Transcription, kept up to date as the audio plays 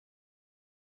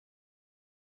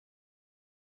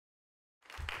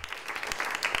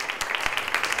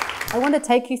I want to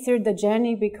take you through the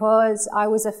journey because I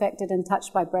was affected and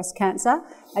touched by breast cancer.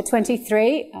 At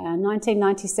 23,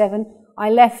 1997, I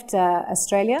left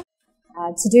Australia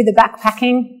to do the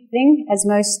backpacking thing, as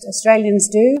most Australians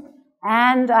do,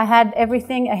 and I had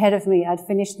everything ahead of me. I'd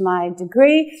finished my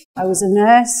degree, I was a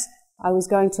nurse, I was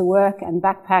going to work and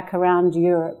backpack around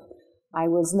Europe. I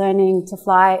was learning to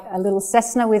fly a little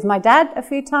Cessna with my dad a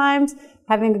few times,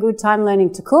 having a good time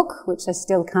learning to cook, which I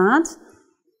still can't,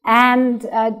 and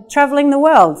travelling the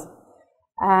world.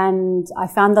 And I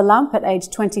found the lump at age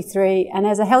 23, and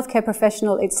as a healthcare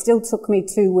professional, it still took me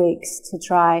 2 weeks to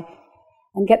try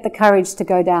and get the courage to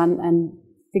go down and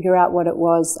figure out what it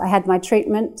was. I had my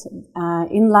treatment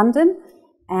in London,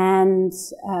 and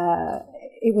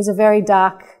it was a very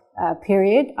dark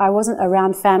period. I wasn't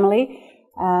around family.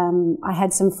 I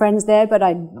had some friends there, but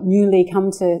I'd newly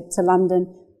come to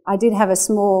London. I did have a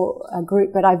small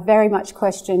group, but I very much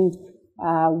questioned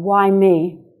why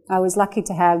me. I was lucky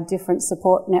to have different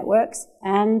support networks.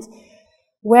 And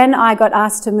when I got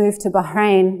asked to move to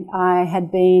Bahrain, I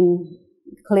had been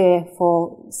clear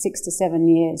for 6 to 7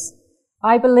 years.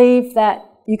 I believe that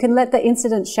you can let the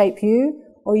incident shape you,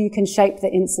 or you can shape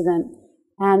the incident.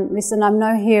 And listen, I'm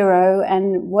no hero,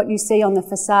 and what you see on the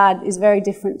facade is very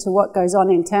different to what goes on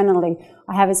internally.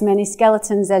 I have as many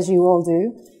skeletons as you all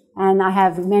do, and I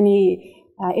have many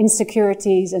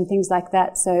insecurities and things like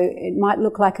that. So it might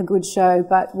look like a good show,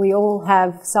 but we all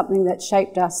have something that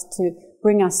shaped us to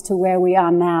bring us to where we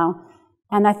are now.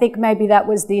 And I think maybe that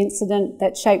was the incident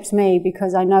that shaped me,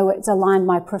 because I know it's aligned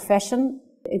my profession.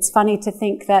 It's funny to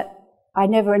think that I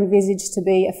never envisaged to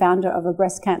be a founder of a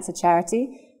breast cancer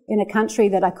charity in a country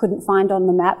that I couldn't find on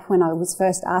the map when I was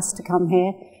first asked to come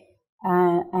here,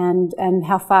 and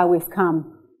how far we've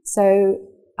come. So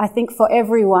I think for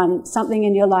everyone, something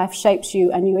in your life shapes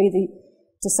you, and you either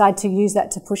decide to use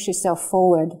that to push yourself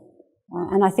forward.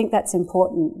 And I think that's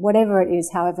important, whatever it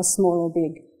is, however small or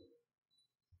big.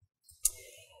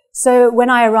 So when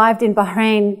I arrived in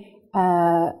Bahrain,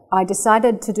 I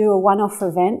decided to do a one-off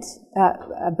event,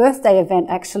 a birthday event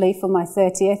actually, for my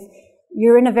 30th.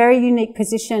 You're in a very unique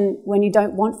position when you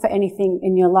don't want for anything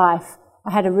in your life.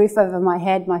 I had a roof over my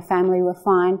head, my family were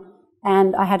fine,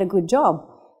 and I had a good job.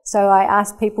 So I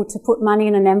asked people to put money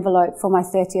in an envelope for my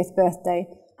 30th birthday.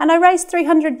 And I raised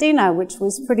 300 dinar, which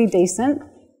was pretty decent,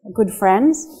 good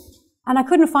friends. And I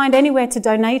couldn't find anywhere to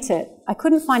donate it. I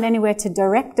couldn't find anywhere to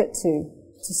direct it to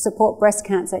support breast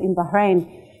cancer in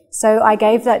Bahrain. So I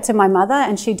gave that to my mother,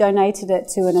 and she donated it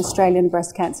to an Australian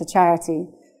breast cancer charity.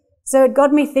 So it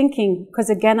got me thinking, because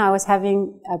again, I was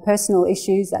having personal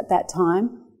issues at that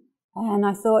time. And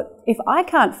I thought, if I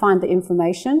can't find the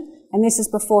information, and this is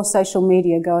before social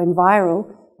media going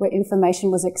viral, where information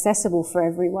was accessible for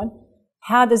everyone,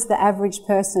 how does the average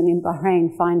person in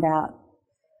Bahrain find out?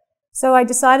 So I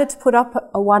decided to put up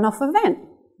a one-off event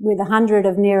with 100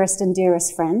 of nearest and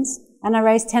dearest friends, and I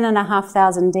raised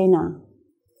 10,500 dinar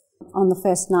on the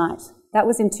first night. That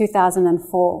was in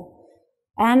 2004.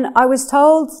 And I was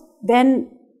told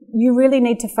then, you really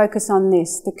need to focus on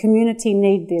this. The community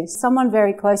need this. Someone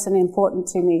very close and important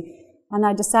to me. And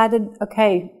I decided,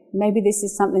 okay, maybe this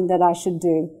is something that I should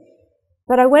do.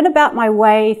 But I went about my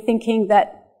way thinking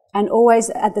that, and always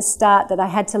at the start, that I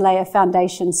had to lay a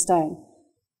foundation stone.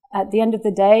 At the end of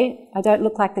the day, I don't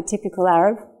look like the typical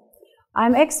Arab.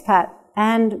 I'm expat,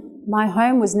 and my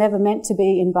home was never meant to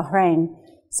be in Bahrain.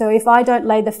 So if I don't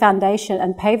lay the foundation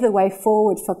and pave the way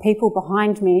forward for people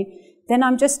behind me, then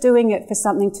I'm just doing it for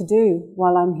something to do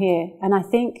while I'm here. And I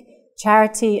think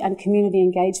charity and community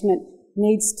engagement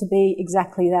needs to be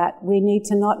exactly that. We need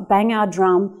to not bang our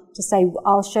drum to say,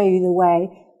 I'll show you the way,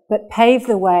 but pave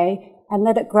the way and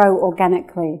let it grow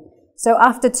organically. So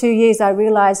after 2 years, I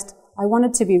realized I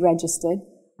wanted to be registered.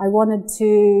 I wanted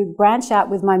to branch out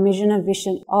with my mission and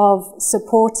vision of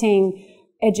supporting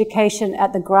education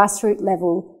at the grassroots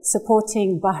level,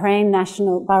 supporting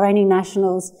Bahraini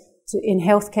nationals in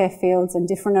healthcare fields and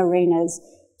different arenas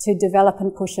to develop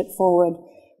and push it forward.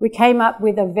 We came up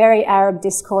with a very Arab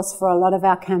discourse for a lot of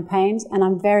our campaigns, and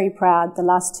I'm very proud. The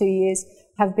last 2 years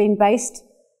have been based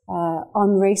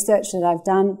on research that I've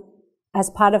done as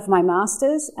part of my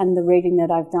master's and the reading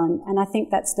that I've done, and I think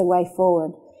that's the way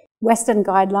forward. Western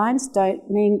guidelines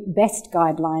don't mean best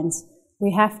guidelines.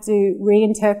 We have to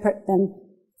reinterpret them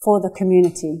for the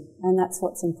community, and that's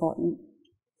what's important.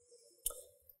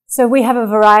 So we have a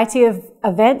variety of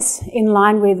events in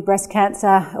line with Breast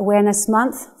Cancer Awareness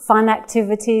Month, fun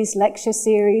activities, lecture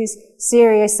series,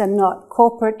 serious and not,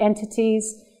 corporate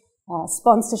entities,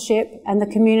 sponsorship, and the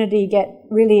community get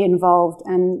really involved,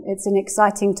 and it's an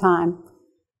exciting time.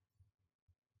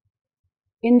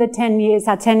 In the 10 years,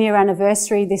 our 10-year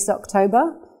anniversary this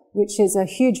October, which is a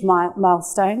huge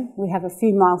milestone. We have a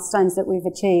few milestones that we've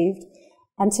achieved.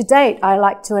 And to date, I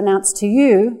like to announce to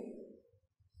you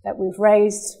that we've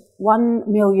raised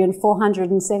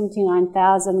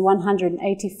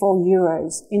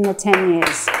 €1,479,184 in the 10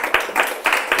 years.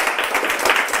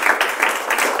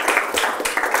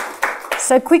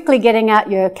 So quickly getting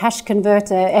out your cash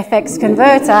converter, FX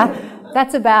converter,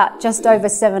 that's about just over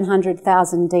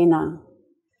 700,000 dinar.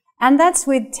 And that's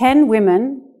with 10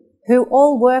 women who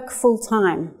all work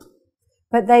full-time.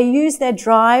 But they use their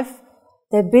drive,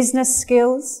 their business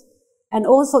skills, and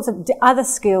all sorts of other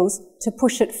skills to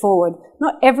push it forward.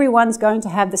 Not everyone's going to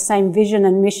have the same vision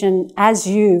and mission as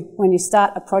you when you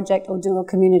start a project or do a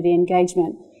community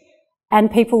engagement.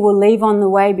 And people will leave on the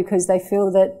way because they feel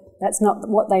that that's not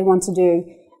what they want to do.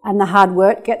 And the hard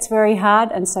work gets very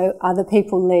hard, and so other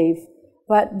people leave.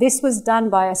 But this was done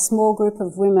by a small group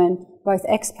of women, both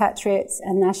expatriates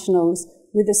and nationals,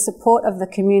 with the support of the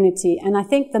community. And I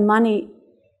think the money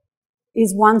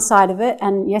is one side of it,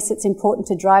 and yes, it's important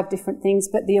to drive different things,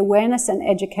 but the awareness and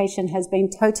education has been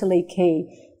totally key.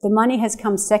 The money has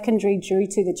come secondary due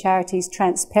to the charity's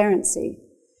transparency.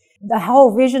 The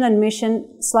whole vision and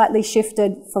mission slightly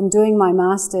shifted from doing my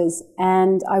master's,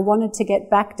 and I wanted to get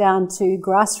back down to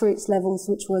grassroots levels,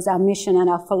 which was our mission and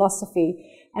our philosophy,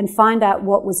 and find out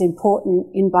what was important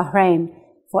in Bahrain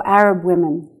for Arab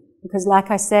women. Because like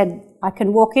I said, I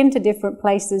can walk into different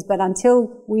places, but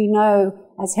until we know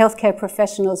as healthcare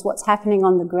professionals what's happening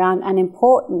on the ground and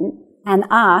important and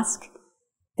ask,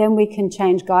 then we can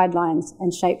change guidelines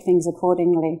and shape things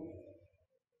accordingly.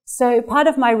 So part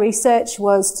of my research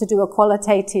was to do a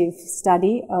qualitative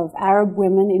study of Arab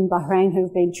women in Bahrain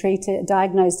who've been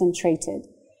diagnosed and treated.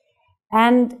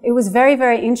 And it was very,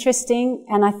 very interesting,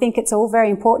 and I think it's all very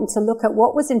important to look at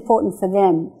what was important for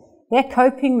them. Their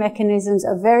coping mechanisms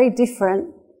are very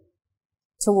different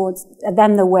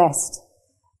than the West.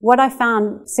 What I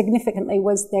found significantly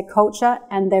was their culture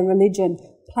and their religion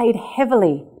played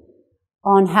heavily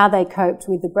on how they coped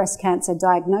with the breast cancer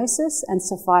diagnosis and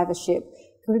survivorship.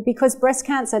 Because breast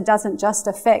cancer doesn't just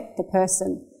affect the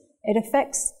person, it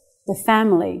affects the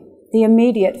family, the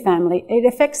immediate family, it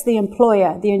affects the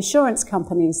employer, the insurance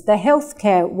companies, the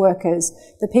healthcare workers,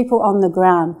 the people on the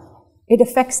ground. It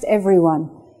affects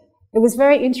everyone. It was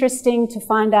very interesting to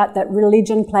find out that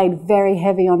religion played very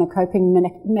heavy on a coping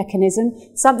mechanism,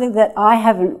 something that I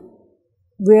haven't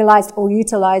realized or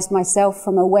utilized myself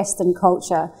from a Western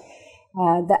culture.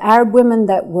 The Arab women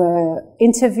that were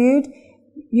interviewed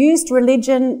used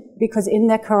religion because in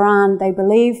their Quran they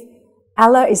believe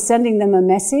Allah is sending them a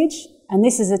message, and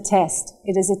this is a test.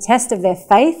 It is a test of their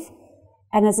faith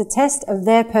and as a test of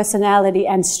their personality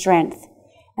and strength.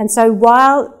 And so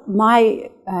while my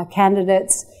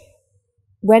candidates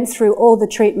went through all the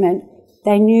treatment,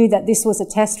 they knew that this was a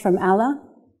test from Allah,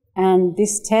 and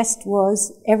this test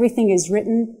was everything is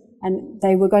written, and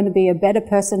they were going to be a better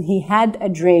person. He had a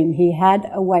dream, he had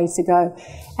a way to go.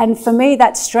 And for me,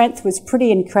 that strength was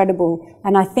pretty incredible,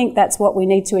 and I think that's what we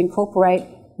need to incorporate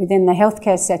within the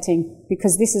healthcare setting,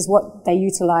 because this is what they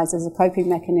utilize as a coping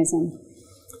mechanism.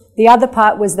 The other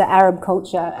part was the Arab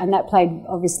culture, and that played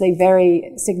obviously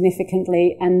very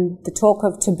significantly, and the talk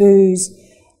of taboos.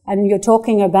 And you're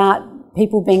talking about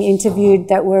people being interviewed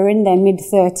that were in their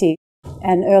mid-30s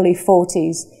and early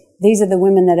 40s. These are the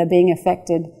women that are being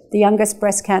affected. The youngest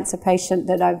breast cancer patient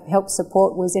that I've helped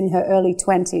support was in her early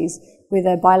 20s with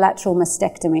a bilateral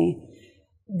mastectomy.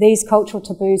 These cultural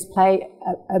taboos play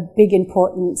a big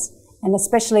importance, and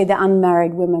especially the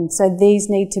unmarried women. So these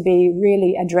need to be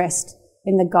really addressed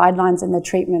in the guidelines and the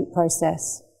treatment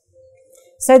process.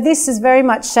 So this has very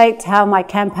much shaped how my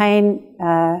campaign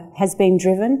has been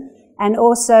driven. And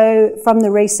also from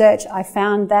the research, I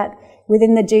found that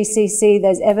within the GCC,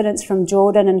 there's evidence from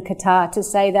Jordan and Qatar to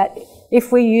say that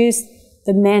if we use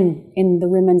the men in the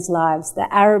women's lives,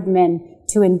 the Arab men,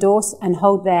 to endorse and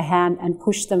hold their hand and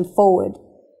push them forward,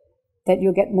 that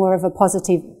you'll get more of a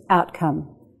positive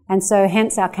outcome. And so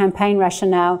hence our campaign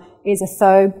rationale is a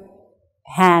thobe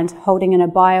hand holding an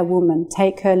abaya woman,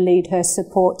 take her, lead her,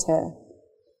 support her.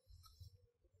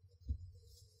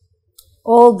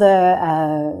 All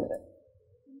the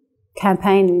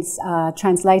campaigns are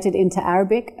translated into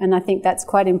Arabic, and I think that's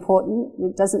quite important.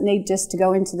 It doesn't need just to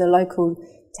go into the local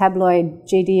tabloid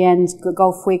GDNs,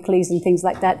 Gulf Weeklies and things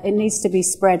like that. It needs to be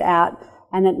spread out.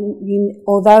 And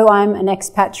although I'm an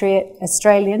expatriate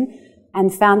Australian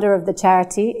and founder of the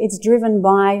charity, it's driven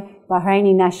by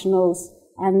Bahraini nationals,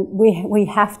 and we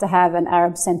have to have an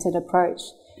Arab-centred approach.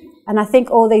 And I think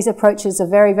all these approaches are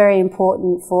very, very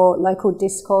important for local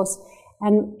discourse.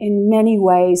 And in many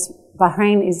ways,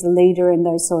 Bahrain is the leader in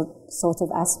those sort of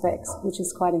aspects, which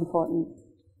is quite important.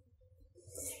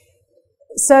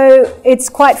 So it's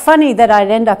quite funny that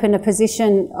I'd end up in a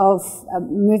position of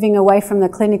moving away from the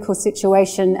clinical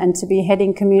situation and to be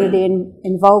heading community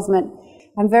involvement.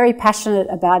 I'm very passionate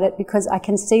about it because I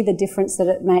can see the difference that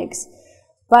it makes.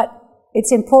 But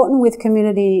it's important with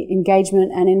community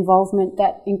engagement and involvement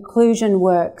that inclusion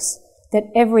works, that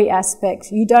every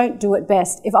aspect, you don't do it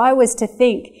best. If I was to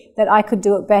think that I could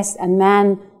do it best and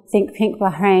Man Think Pink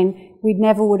Bahrain, we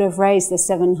never would have raised the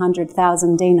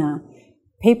 700,000 dinar.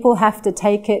 People have to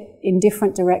take it in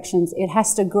different directions. It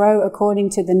has to grow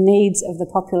according to the needs of the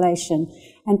population.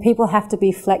 And people have to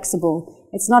be flexible.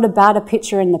 It's not about a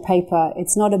picture in the paper.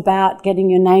 It's not about getting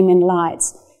your name in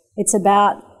lights. It's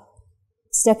about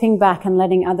stepping back and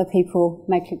letting other people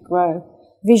make it grow.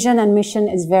 Vision and mission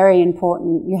is very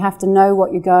important. You have to know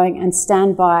what you're going and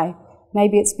stand by.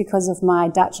 Maybe it's because of my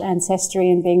Dutch ancestry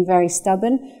and being very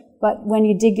stubborn, but when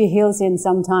you dig your heels in,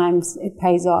 sometimes it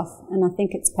pays off, and I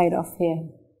think it's paid off here.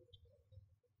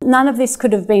 None of this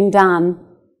could have been done,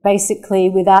 basically,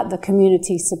 without the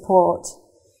community support.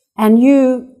 And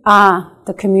you are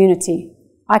the community.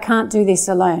 I can't do this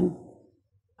alone.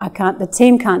 The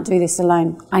team can't do this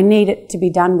alone. I need it to be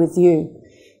done with you.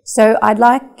 So I'd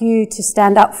like you to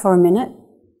stand up for a minute.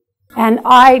 And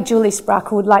I, Julie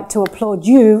Sprakel, would like to applaud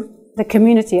you, the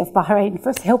community of Bahrain,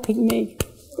 for helping me.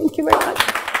 Thank you very much.